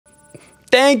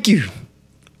Thank you.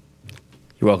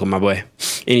 You're welcome, my boy.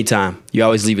 Anytime. You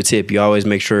always leave a tip. You always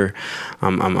make sure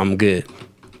I'm good.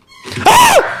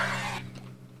 Ah!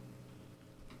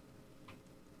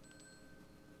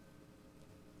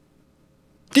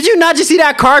 Did you not just see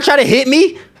that car try to hit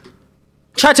me?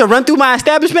 Tried to run through my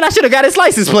establishment? I should have got his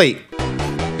license plate.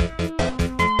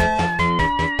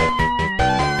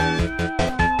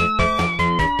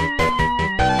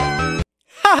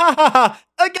 Ha ha ha ha!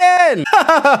 Again! Ha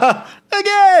ha ha ha!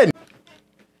 Again!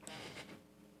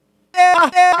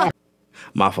 Yeah.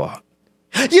 My fault.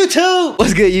 YouTube!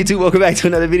 What's good, YouTube? Welcome back to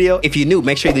another video. If you're new,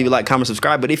 make sure you leave a like, comment,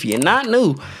 subscribe. But if you're not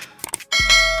new,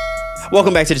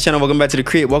 welcome back to the channel. Welcome back to the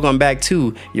crib. Welcome back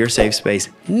to your safe space.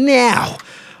 Now,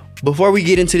 before we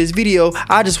get into this video,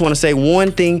 I just want to say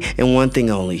one thing and one thing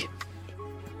only.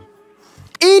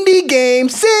 Indie Game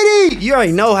City! You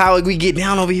already know how we get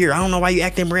down over here. I don't know why you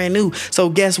acting brand new. So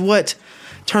guess what?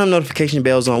 Turn them notification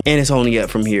bells on and it's only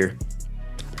up from here.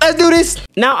 Let's do this.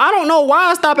 Now, I don't know why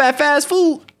I stop at fast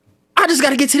food. I just got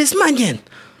to get to this money.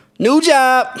 New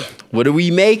job. What are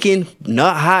we making?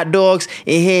 Not hot dogs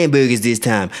and hamburgers this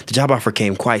time. The job offer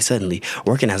came quite suddenly.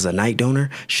 Working as a night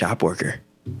donor, shop worker.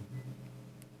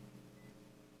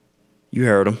 You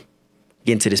heard him.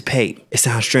 Getting to this pay. It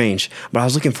sounds strange, but I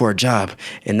was looking for a job,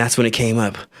 and that's when it came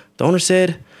up. The owner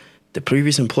said the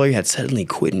previous employer had suddenly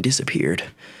quit and disappeared.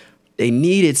 They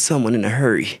needed someone in a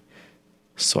hurry,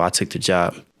 so I took the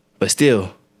job. But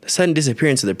still, the sudden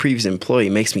disappearance of the previous employee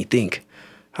makes me think,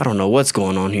 I don't know what's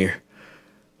going on here,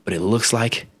 but it looks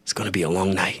like it's going to be a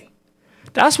long night.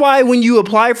 That's why when you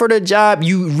apply for the job,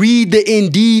 you read the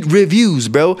Indeed reviews,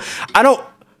 bro.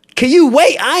 Can you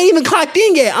wait? I ain't even clocked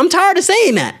in yet. I'm tired of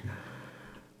saying that.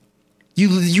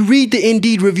 You read the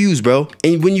Indeed reviews, bro.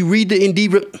 And when you read the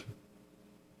Indeed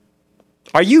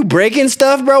are you breaking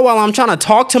stuff, bro, while I'm trying to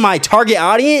talk to my target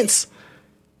audience?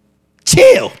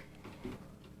 Chill.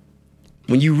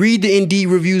 When you read the Indeed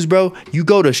reviews, bro, you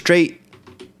go to straight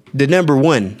the number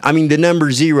one. I mean, the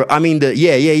number zero. I mean,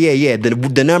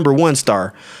 the number 1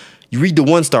 star. You read the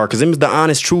 1 star because them is the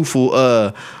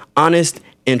honest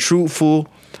and truthful.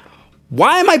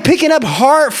 Why am I picking up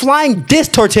hard flying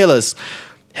disc tortillas?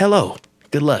 Hello.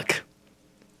 Good luck.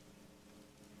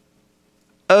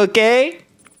 Okay.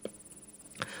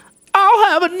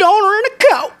 I'll have a donor and a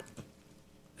Coke.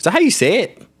 Is that how you say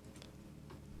it?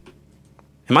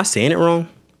 Am I saying it wrong?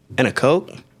 And a Coke?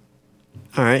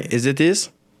 All right. Is it this?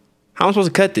 How am I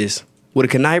supposed to cut this? With a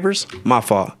connivers? My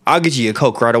fault. I'll get you a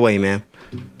Coke right away, man.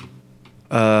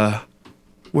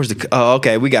 Where's the... Oh,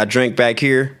 okay. We got drink back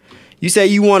here. You say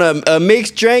you want a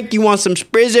mixed drink? You want some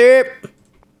spritzer?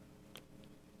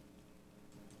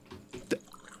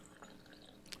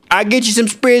 I'll get you some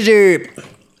spritzer.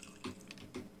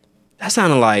 That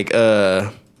sounded like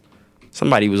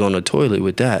somebody was on the toilet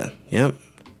with that. Yep.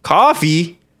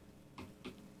 Coffee?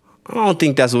 I don't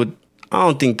think that's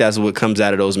what comes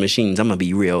out of those machines. I'm gonna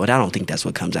be real. I don't think that's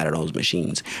what comes out of those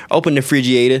machines. Open the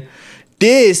refrigerator.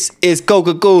 This is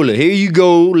Coca-Cola. Here you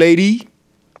go, lady.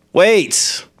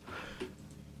 Wait.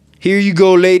 Here you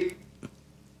go, lady.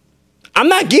 I'm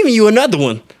not giving you another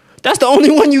one. That's the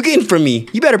only one you getting from me.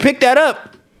 You better pick that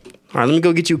up. All right, let me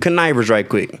go get you connivers right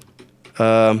quick.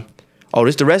 Oh,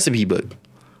 this is the recipe book.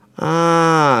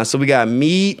 So we got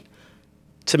meat,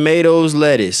 tomatoes,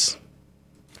 lettuce.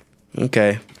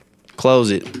 Okay, close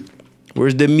it.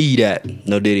 Where's the meat at?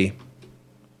 No diddy.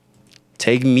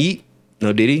 Take meat?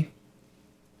 No diddy.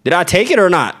 Did I take it or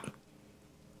not?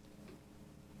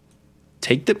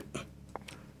 Take the...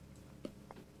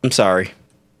 I'm sorry.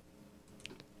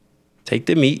 Take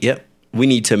the meat. Yep. We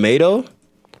need tomato.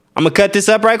 I'm going to cut this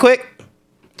up right quick.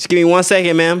 Just give me 1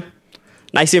 second, ma'am.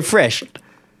 Nice and fresh.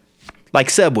 Like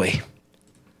Subway.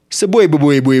 Subway,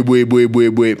 boy.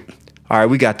 All right,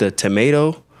 we got the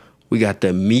tomato. We got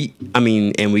the meat. And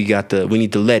we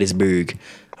need the lettuce burg.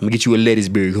 I'm going to get you a lettuce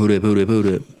burg. Hold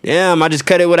up. Damn, I just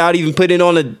cut it without even putting it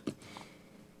on a...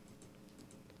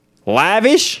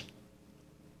 Lavage?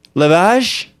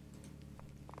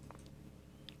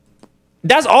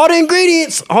 That's all the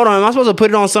ingredients. Hold on. Am I supposed to put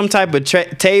it on some type of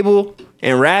table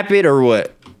and wrap it or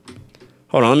what?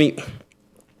 Hold on.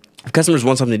 If customers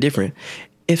want something different.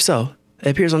 If so, it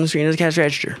appears on the screen as a cash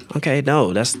register. Okay,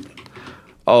 no, that's...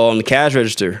 Oh, on the cash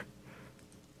register.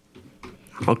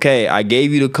 Okay, I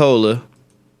gave you the cola.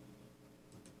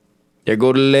 There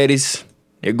go the lettuce.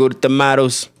 There go the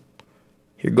tomatoes.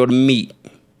 Here go the meat.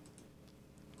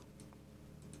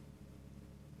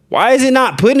 Why is it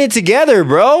not putting it together,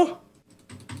 bro?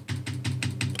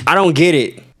 I don't get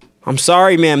it. I'm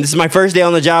sorry, ma'am. This is my first day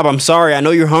on the job. I'm sorry. I know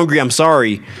you're hungry. I'm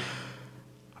sorry.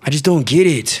 I just don't get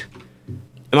it.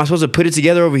 Am I supposed to put it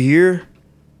together over here?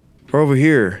 We're over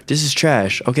here. This is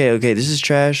trash. Okay, this is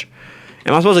trash.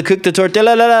 Am I supposed to cook the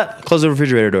tortilla? Close the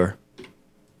refrigerator door.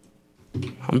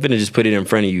 I'm finna just put it in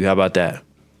front of you. How about that?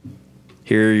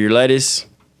 Here's your lettuce.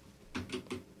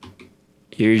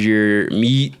 Here's your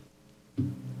meat.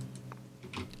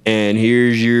 And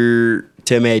here's your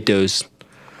tomatoes.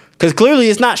 Because clearly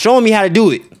it's not showing me how to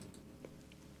do it.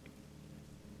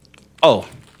 Oh.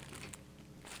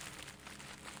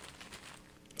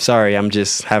 Sorry, I'm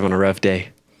just having a rough day.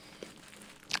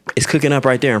 It's cooking up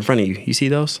right there in front of you. You see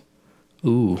those?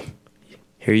 Ooh.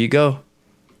 Here you go.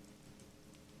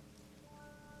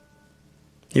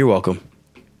 You're welcome.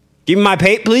 Give me my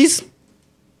plate, please.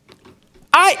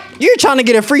 You're trying to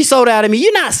get a free soda out of me.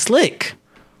 You're not slick.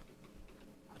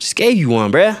 I just gave you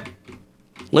one, bruh.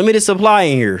 Limited supply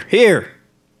in here. Here.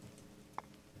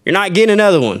 You're not getting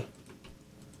another one.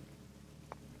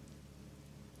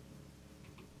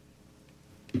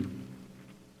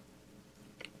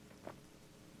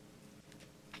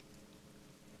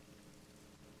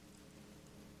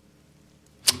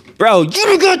 Bro, you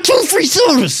done got 2 free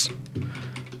sodas.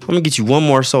 I'm gonna get you one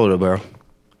more soda, bro.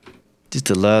 Just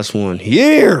the last one.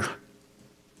 Here.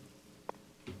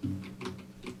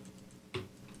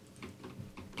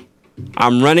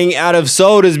 I'm running out of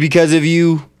sodas because of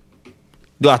you.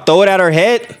 Do I throw it at her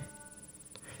head?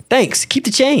 Thanks. Keep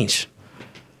the change.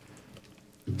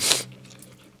 Give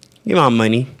me my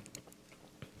money.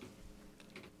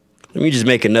 Let me just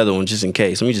make another one just in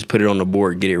case. Let me just put it on the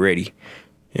board, get it ready.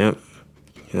 Yep.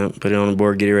 Put it on the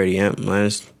board, get it ready. Yep.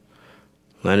 Lettuce.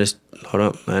 Hold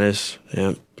up. Lettuce.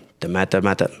 Yep.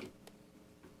 Mata.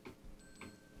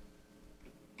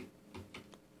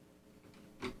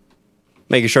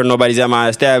 Making sure nobody's at my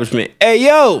establishment. Hey,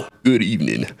 yo! Good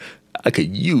evening. I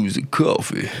could use a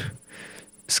coffee.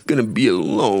 It's gonna be a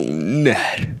long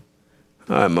night.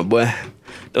 All right, my boy.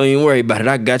 Don't even worry about it.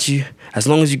 I got you. As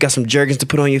long as you got some Jergens to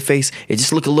put on your face, it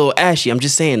just look a little ashy. I'm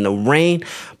just saying, the rain,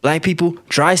 black people,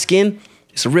 dry skin,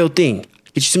 it's a real thing.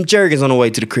 Get you some Jergens on the way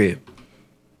to the crib.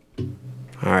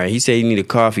 All right, he said he need a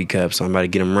coffee cup, so I'm about to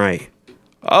get him right.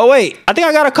 Oh, wait. I think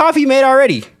I got a coffee made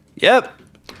already. Yep.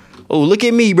 Oh, look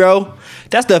at me, bro.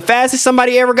 That's the fastest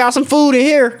somebody ever got some food in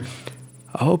here.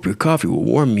 I hope your coffee will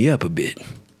warm me up a bit.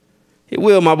 It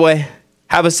will, my boy.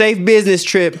 Have a safe business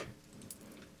trip.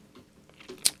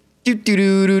 How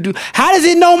does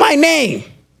it know my name?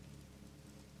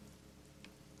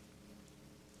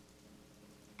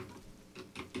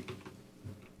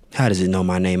 How does it know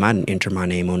my name? I didn't enter my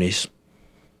name on this.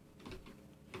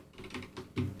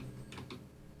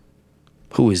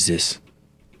 Who is this?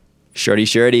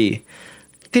 Shorty.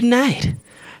 Good night.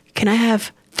 Can I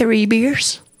have 3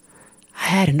 beers? I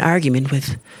had an argument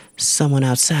with someone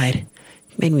outside.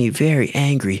 It made me very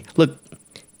angry. Look.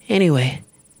 Anyway,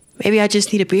 maybe I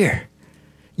just need a beer.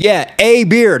 Yeah, a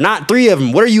beer, not 3 of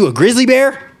them. What are you, a grizzly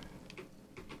bear?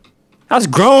 That's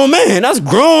grown man.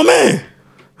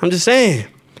 I'm just saying.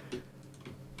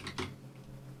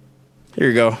 Here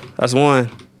you go. That's 1.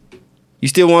 You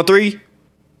still want 3?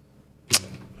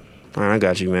 All right, I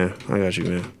got you, man.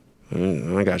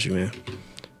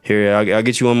 Here, I'll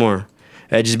get you one more.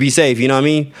 Just be safe, you know what I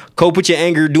mean? Cope with your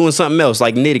anger doing something else,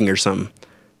 like knitting or something.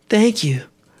 Thank you.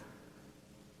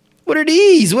 What are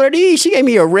these? She gave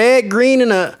me a red, green,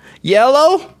 and a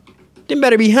yellow. Them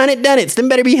better be 100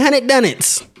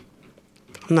 dunnits.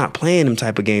 I'm not playing them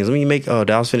type of games. Let me make... Oh,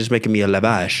 that was finished making me a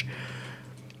lavash.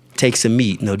 Take some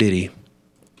meat. No, did he?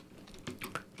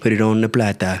 Put it on the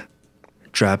plata.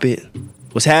 Drop it.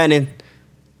 What's happening?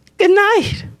 Good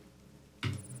night.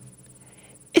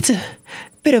 It's a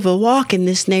bit of a walk in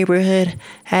this neighborhood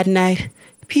at night.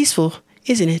 Peaceful,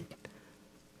 isn't it?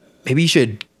 Maybe you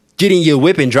should get in your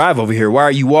whip and drive over here. Why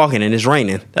are you walking and it's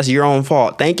raining? That's your own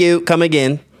fault. Thank you. Come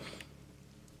again.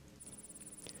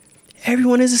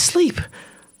 Everyone is asleep,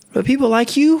 but people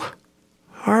like you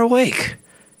are awake.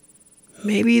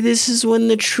 Maybe this is when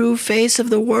the true face of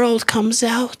the world comes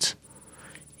out.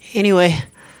 Anyway,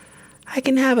 I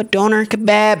can have a doner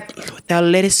kebab without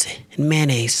lettuce and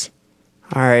mayonnaise.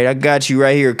 All right, I got you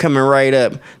right here, coming right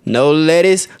up. No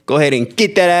lettuce. Go ahead and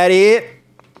get that out of here.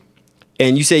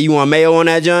 And you say you want mayo on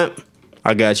that joint?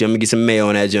 I got you. I'm gonna get some mayo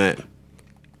on that joint.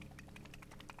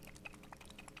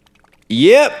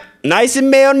 Yep, nice and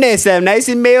mayonnaise. Let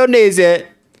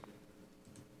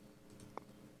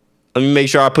me make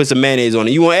sure I put some mayonnaise on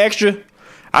it. You want extra?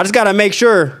 I just gotta make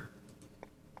sure.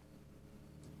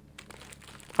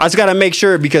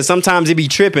 Because sometimes it be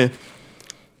tripping.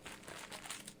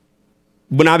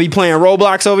 When I be playing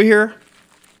Roblox over here,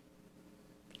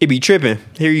 it be tripping.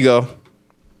 Here you go.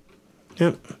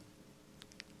 Yep.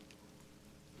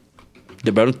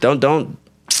 Don't.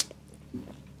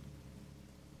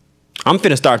 I'm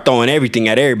finna start throwing everything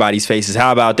at everybody's faces.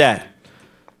 How about that?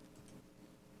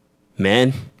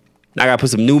 Man, I gotta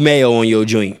put some new mayo on your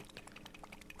joint.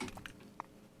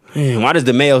 Man, why does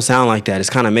the mayo sound like that? It's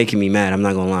kind of making me mad. I'm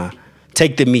not gonna lie.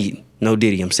 Take the meat. No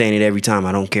Diddy. I'm saying it every time.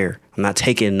 I don't care. I'm not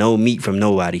taking no meat from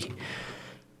nobody.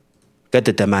 Cut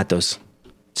the tomatoes.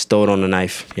 Just throw it on the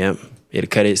knife. Yep. It'll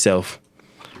cut itself.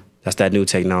 That's that new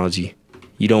technology.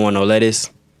 You don't want no lettuce?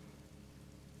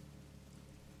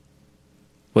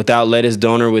 Without lettuce,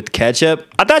 donor with ketchup?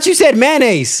 I thought you said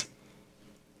mayonnaise.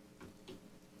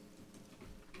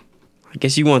 I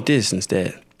guess you want this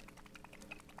instead.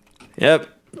 Yep.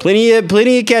 Plenty of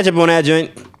ketchup on that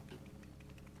joint.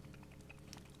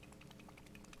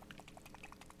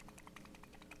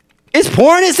 It's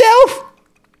pouring itself?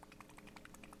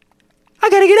 I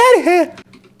gotta get out of here.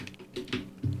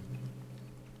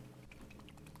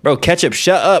 Bro, ketchup,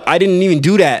 shut up. I didn't even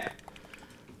do that.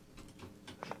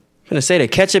 I'm gonna say the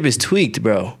ketchup is tweaked,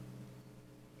 bro.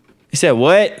 You said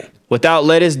what? Without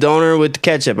lettuce, donor with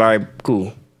ketchup. All right,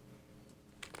 cool.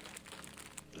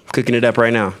 Cooking it up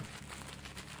right now.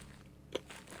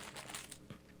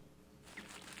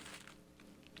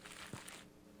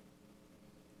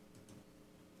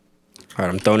 All right,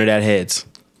 I'm throwing it at heads.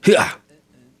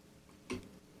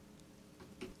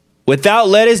 Without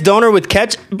lettuce, donor with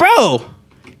ketchup. Bro,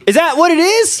 is that what it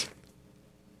is?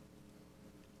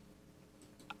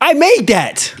 I made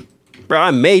that. Bro, I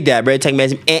made that, bro. Take me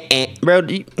bro,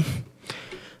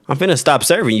 I'm finna stop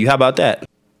serving you. How about that?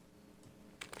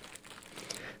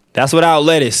 That's without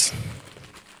lettuce.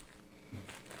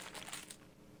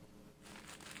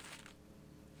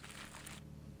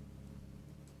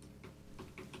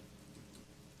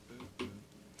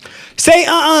 Say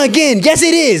again. Yes,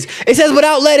 it is. It says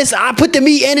without lettuce. I put the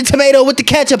meat and the tomato with the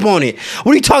ketchup on it.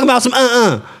 What are you talking about?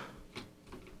 Some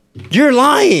You're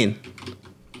lying.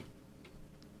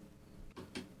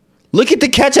 Look at the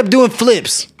ketchup doing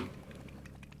flips.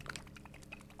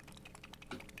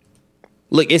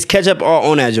 Look, it's ketchup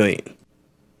all on that joint.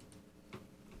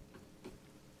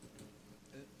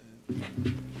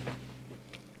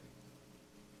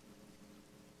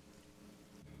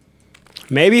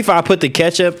 Maybe if I put the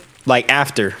ketchup like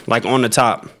after, like on the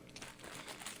top.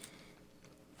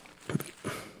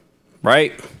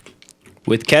 Right?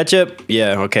 With ketchup?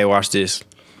 Yeah, okay, watch this.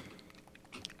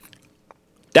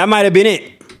 That might have been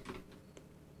it.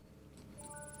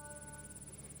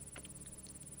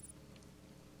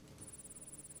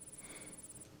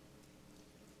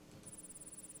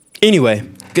 Anyway,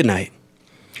 good night.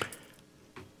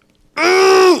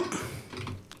 All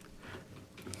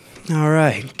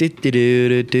right.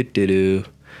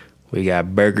 We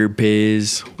got Burger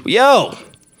Piz. Yo,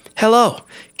 hello.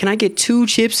 Can I get 2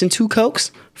 chips and 2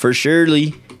 Cokes? For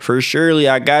surely,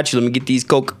 I got you. Let me get these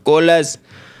Coca-Colas.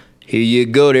 Here you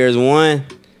go. There's 1.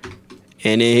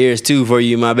 And then here's 2 for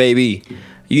you, my baby.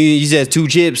 You said 2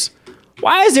 chips.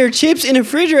 Why is there chips in the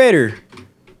refrigerator?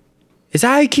 Is that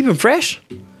how you keep them fresh?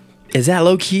 Is that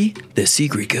low-key the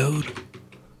secret code?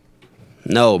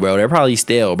 No, bro. They're probably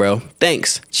stale, bro.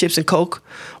 Thanks. Chips and Coke.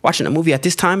 Watching a movie at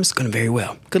this time is going very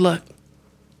well. Good luck.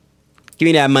 Give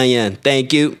me that money, in.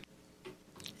 Thank you.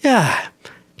 Yeah.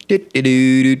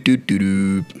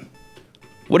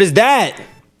 What is that?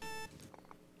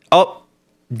 Oh,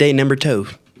 day number 2.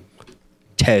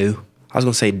 I was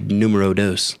going to say numero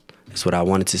dos. That's what I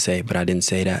wanted to say, but I didn't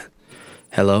say that.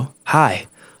 Hello? Hi.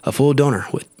 A full donor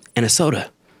and a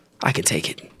soda. I can take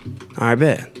it. All right,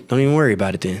 bet. Don't even worry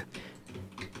about it then.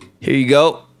 Here you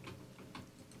go.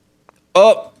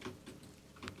 Oh,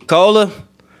 cola,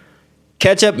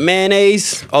 ketchup,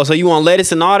 mayonnaise. Oh, so you want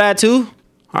lettuce and all that too?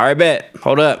 All right, bet.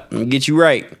 Hold up. Let me get you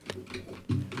right.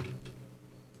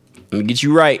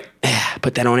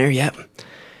 Put that on there. Yep.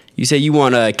 You say you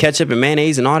want ketchup and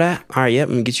mayonnaise and all that? All right, yep.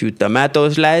 Let me get you tomato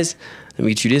slice. Let me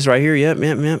get you this right here. Yep.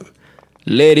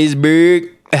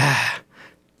 Lettuceburg.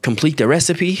 Complete the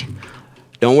recipe.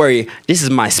 Don't worry. This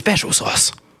is my special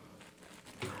sauce.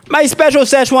 My special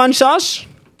Szechuan sauce.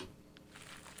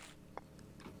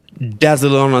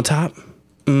 Dazzle it on the top.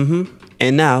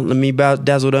 And now, let me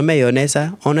dazzle the mayonnaise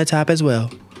on the top as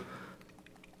well.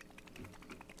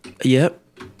 Yep.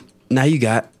 Now you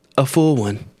got a full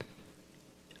one.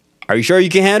 Are you sure you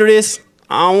can handle this?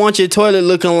 I don't want your toilet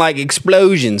looking like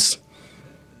explosions.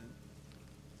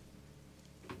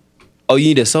 Oh, you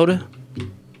need a soda?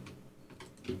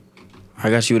 I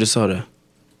got you with a soda.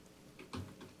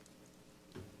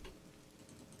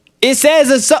 It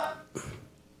says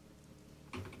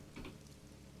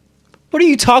What are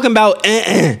you talking about?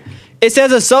 It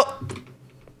says a soda.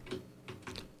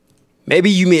 Maybe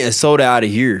you mean a soda out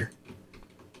of here.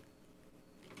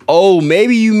 Oh,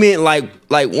 maybe you meant like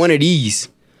one of these.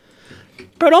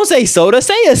 Bro, don't say soda.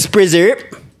 Say a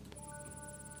spritzer.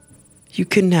 You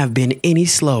couldn't have been any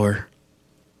slower.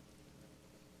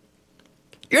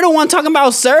 You're the one talking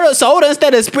about soda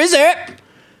instead of spritzer.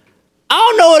 I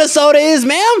don't know what a soda is,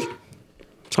 ma'am.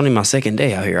 It's only my second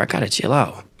day out here. I gotta chill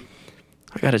out.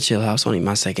 It's only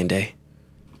my second day.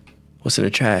 What's in the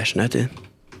trash? Nothing.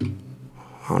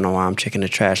 I don't know why I'm checking the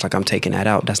trash like I'm taking that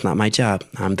out. That's not my job.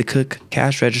 I'm the cook,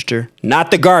 cash register,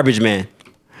 not the garbage man.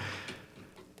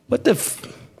 What the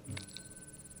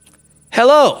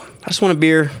Hello. I just want a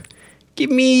beer. Give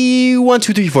me 1,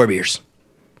 2, 3, 4 beers.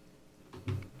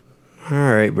 All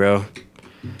right, bro.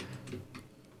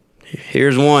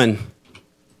 Here's 1.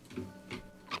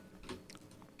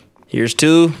 Here's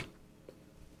 2.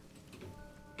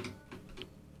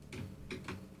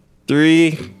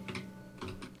 3.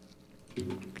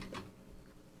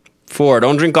 4.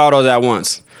 Don't drink all those at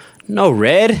once. No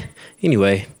red.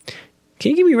 Anyway,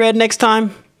 can you give me red next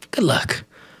time? Good luck.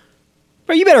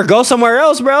 Bro, you better go somewhere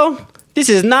else, bro. This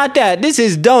is not that. This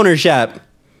is donor shop.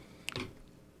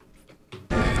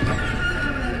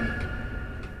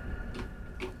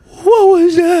 What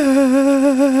was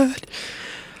that?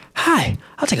 Hi,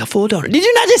 I'll take a full donor. Did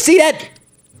you not just see that?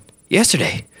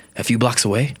 Yesterday, a few blocks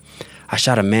away, I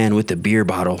shot a man with a beer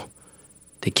bottle.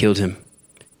 They killed him.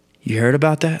 You heard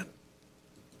about that?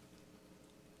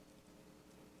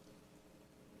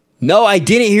 No, I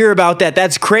didn't hear about that.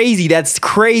 That's crazy.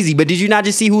 But did you not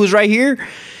just see who was right here?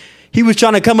 He was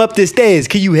trying to come up the stairs.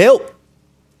 Can you help?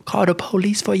 Call the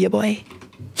police for you, boy.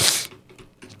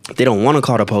 They don't want to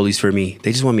call the police for me.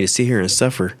 They just want me to sit here and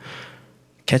suffer.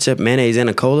 Ketchup, mayonnaise, and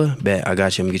a cola? Bet, I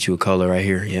got you. I'm going to get you a cola right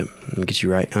here. Yep, I'm going to get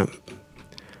you right. I'm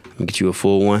going to get you a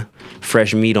full one.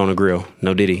 Fresh meat on the grill.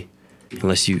 No diddy.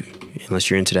 Unless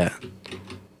you're into that.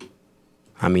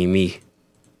 I mean me.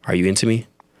 Are you into me?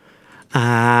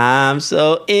 I'm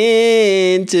so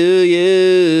into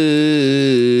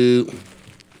you.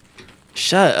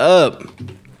 Shut up.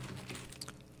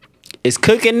 It's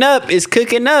cooking up.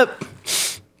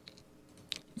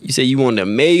 You say you want the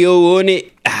mayo on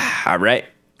it? All right.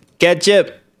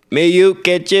 Ketchup. Mayo,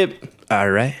 ketchup. All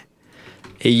right.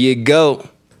 Here you go.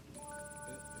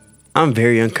 I'm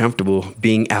very uncomfortable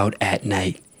being out at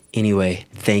night. Anyway,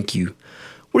 thank you.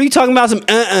 What are you talking about? Some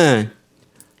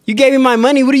You gave me my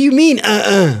money. What do you mean,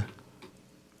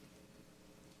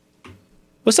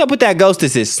 What's up with that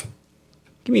ghostesses?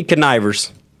 Give me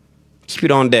connivers. Keep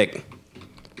it on deck.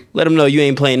 Let them know you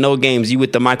ain't playing no games. You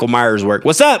with the Michael Myers work.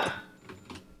 What's up?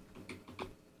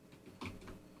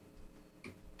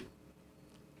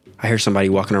 I hear somebody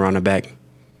walking around the back.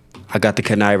 I got the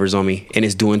connivers on me, and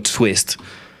it's doing twist.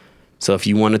 So if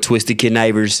you want to twist the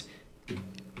connivers,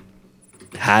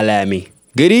 holla at me.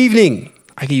 Good evening.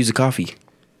 I could use a coffee.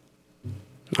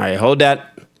 All right, hold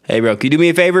that. Hey, bro, can you do me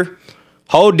a favor?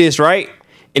 Hold this, right?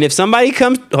 And if somebody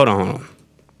comes, hold on.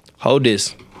 Hold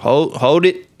this. Hold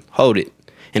it.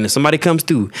 And if somebody comes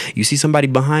through, you see somebody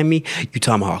behind me, you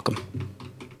tomahawk them.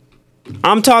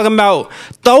 I'm talking about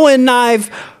throwing knife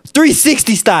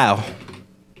 360 style.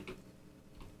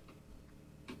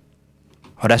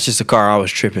 Oh, that's just a car. I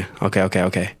was tripping.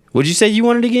 Okay. What'd you say you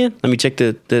wanted again? Let me check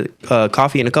the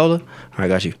coffee and the cola. All right,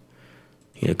 got you.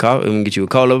 You need a coffee? I'm going to get you a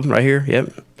cola right here.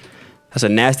 Yep. That's a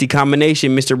nasty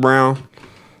combination, Mr. Brown.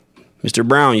 Mr.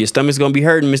 Brown, your stomach's going to be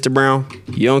hurting, Mr. Brown.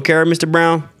 You don't care, Mr.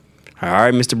 Brown? All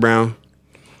right, Mr. Brown.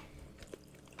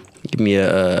 Give me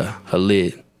a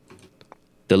lid.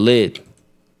 The lid.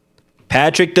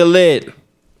 Patrick, the lid.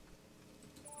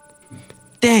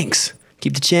 Thanks.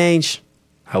 Keep the change.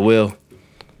 I will.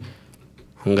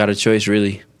 I don't got a choice,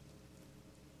 really.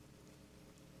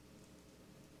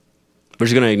 We're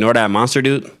just going to ignore that monster,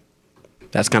 dude.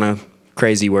 That's kind of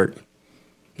crazy work.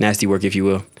 Nasty work, if you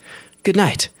will. Good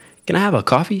night. Can I have a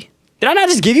coffee? Did I not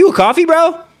just give you a coffee,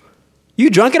 bro? You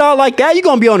drunk it all like that? You're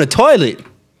going to be on the toilet.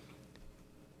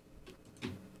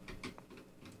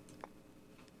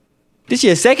 This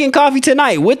your second coffee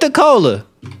tonight with the cola.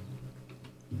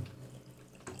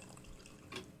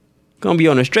 Gonna be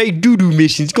on a straight doo-doo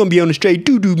missions. Come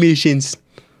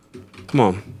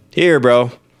on. Here,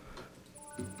 bro.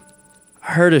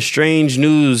 I heard a strange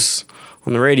news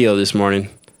on the radio this morning.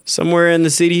 Somewhere in the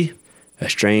city, a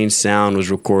strange sound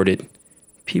was recorded.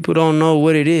 People don't know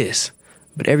what it is,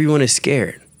 but everyone is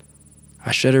scared.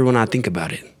 I shudder when I think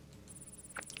about it.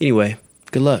 Anyway,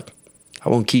 good luck. I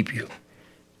won't keep you.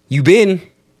 You been,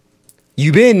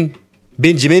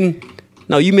 Benjamin.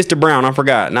 No, you Mr. Brown. I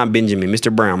forgot. Not Benjamin.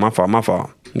 Mr. Brown. My fault.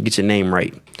 Let me get your name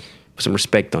right. Put some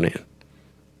respect on it.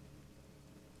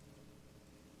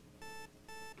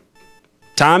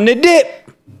 Time to dip.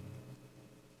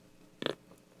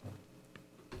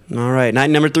 All right, night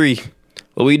number 3.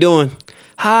 What we doing?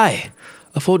 Hi,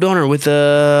 a full donor with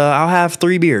I'll have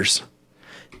 3 beers.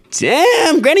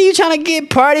 Damn, Granny, you trying to get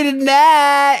party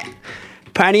tonight?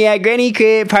 Party at Granny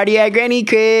crib. Party at Granny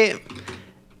crib.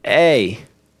 Hey,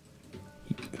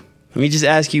 let me just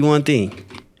ask you one thing,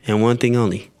 and one thing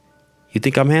only. You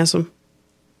think I'm handsome?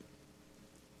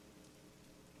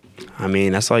 I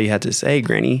mean, that's all you had to say,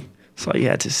 Granny. That's all you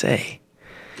had to say.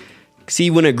 See,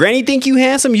 when a granny think you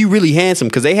handsome, you really handsome,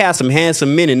 because they had some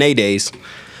handsome men in their days.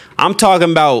 I'm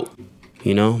talking about,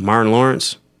 you know, Martin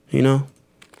Lawrence, you know,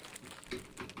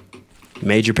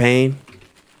 Major Payne.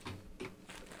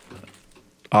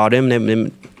 All them.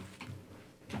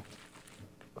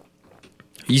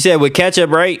 You said with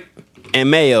ketchup, right?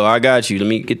 And mayo. I got you. Let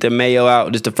me get the mayo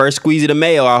out. This is the first squeeze of the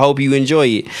mayo. I hope you enjoy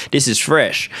it. This is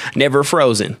fresh, never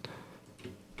frozen.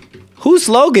 Whose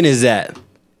slogan is that?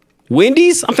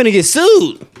 Wendy's? I'm finna get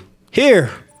sued.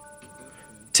 Here.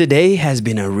 Today has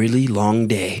been a really long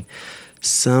day.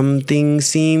 Some things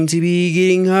seem to be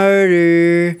getting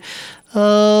harder.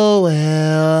 Oh,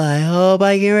 well, I hope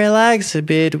I can relax a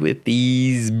bit with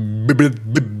these beers.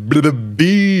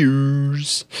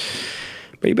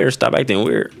 But you better stop acting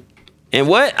weird. And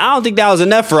what? I don't think that was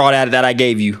enough for all that I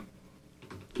gave you.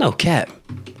 No cap.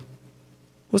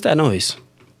 What's that noise?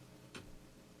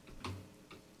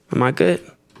 Am I good?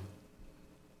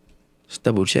 Just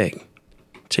double check.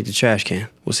 Check the trash can.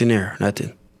 What's in there?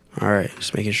 Nothing. All right,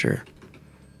 just making sure.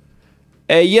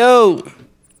 Hey, yo.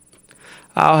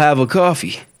 I'll have a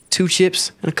coffee, 2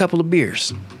 chips, and a couple of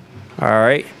beers. All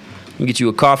right. Let me get you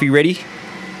a coffee ready.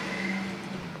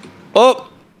 Oh,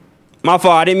 my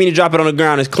fault. I didn't mean to drop it on the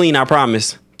ground. It's clean, I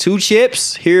promise. 2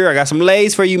 chips. Here, I got some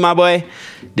Lay's for you, my boy.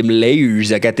 Them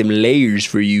layers. I got them layers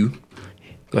for you.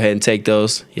 Go ahead and take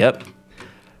those. Yep.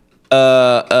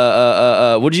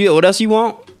 What else you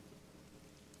want?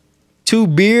 2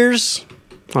 beers.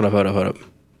 Hold up.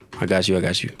 I got you.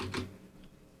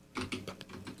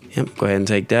 Yep, go ahead and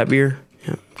take that beer.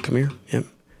 Yep, come here. Yep,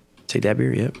 take that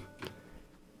beer. Yep.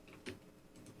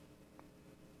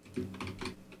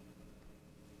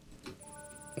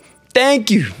 Thank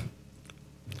you.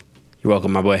 You're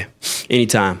welcome, my boy.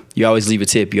 Anytime. You always leave a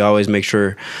tip. You always make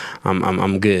sure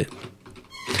I'm good.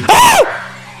 Ah!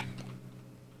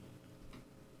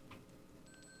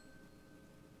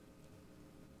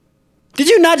 Did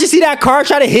you not just see that car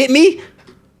try to hit me?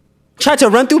 Tried to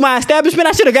run through my establishment?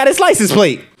 I should have got his license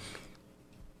plate.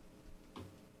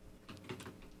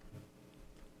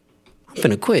 I'm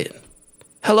finna quit.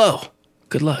 Hello.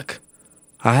 Good luck.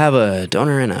 I have a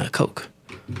donor and a Coke.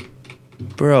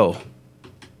 Bro.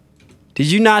 Did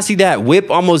you not see that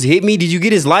whip almost hit me? Did you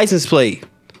get his license plate?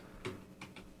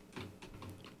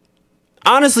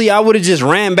 Honestly, I would have just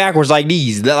ran backwards like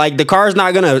these. Like, the car's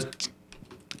not gonna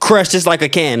crush just like a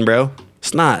can, bro.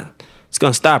 It's not. It's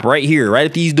gonna stop right here, right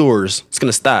at these doors. It's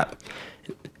gonna stop.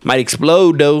 Might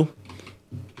explode, though.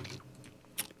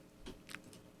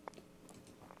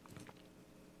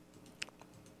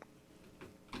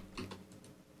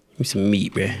 Give me some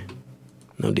meat, bruh.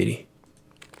 No diddy.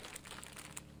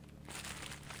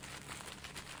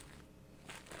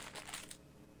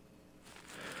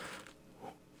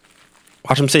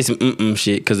 Watch him say some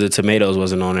shit because the tomatoes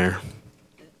wasn't on there.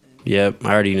 Yep,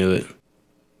 I already knew it.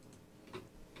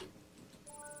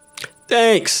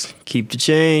 Thanks. Keep the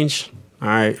change. All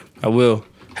right, I will.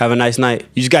 Have a nice night.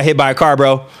 You just got hit by a car,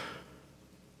 bro.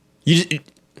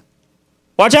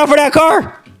 Watch out for that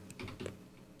car.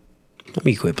 Let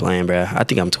me quit playing, bro. I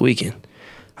think I'm tweaking.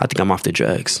 I think I'm off the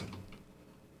drugs.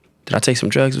 Did I take some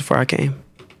drugs before I came?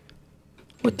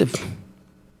 What the...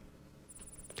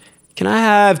 Can I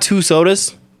have 2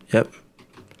 sodas? Yep.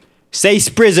 Say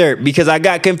Sprizzerb because I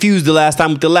got confused the last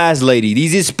time with the last lady.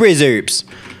 These is Sprizzerps.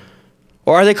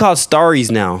 Or are they called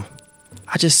Starries now?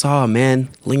 I just saw a man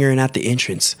lingering at the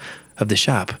entrance of the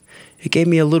shop. It gave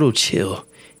me a little chill.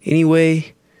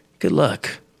 Anyway, good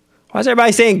luck. Why is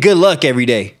everybody saying good luck every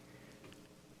day?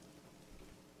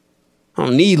 I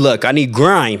don't need luck. I need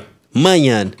grind, money,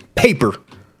 and paper.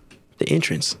 The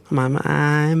entrance. I'm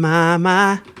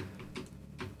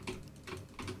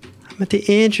at the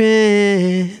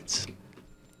entrance.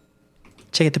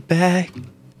 Check at the back.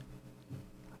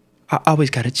 I always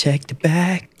gotta check the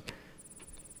back.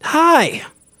 Hi.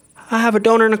 I have a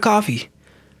donor and a coffee.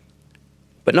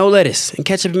 But no lettuce and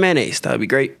ketchup and mayonnaise. That would be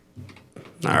great.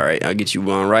 All right, I'll get you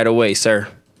one right away, sir.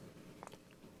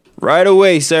 Right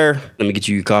away, sir. Let me get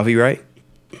you your coffee, right?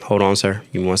 Hold on, sir.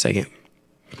 Give me 1 second.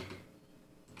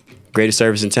 Greatest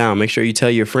service in town. Make sure you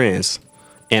tell your friends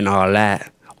and all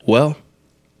that. Well,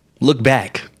 look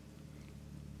back.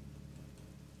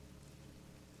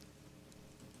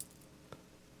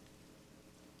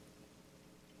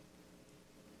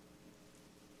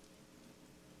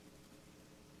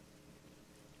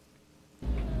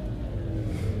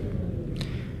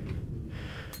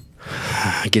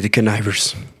 Get the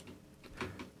connivers.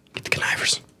 Get the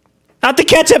connivers. Not the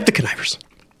ketchup, the connivers.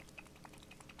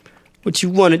 What you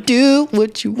wanna do?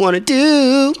 What you wanna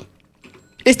do?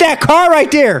 It's that car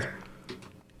right there.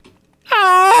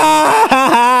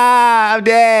 Ah, I'm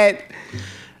dead.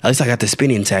 At least I got the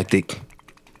spinning tactic.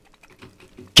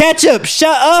 Ketchup,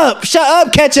 shut up. Shut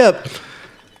up, ketchup.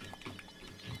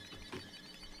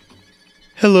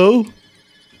 Hello?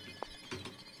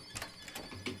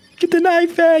 Get the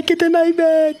knife back. Get the knife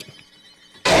back.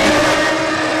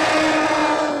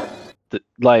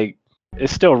 Like,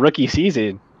 it's still rookie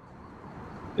season.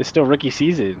 It's still rookie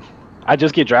season. I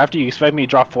just get drafted. You expect me to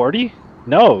drop 40?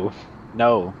 No.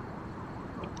 No.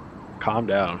 Calm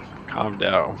down. Calm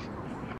down.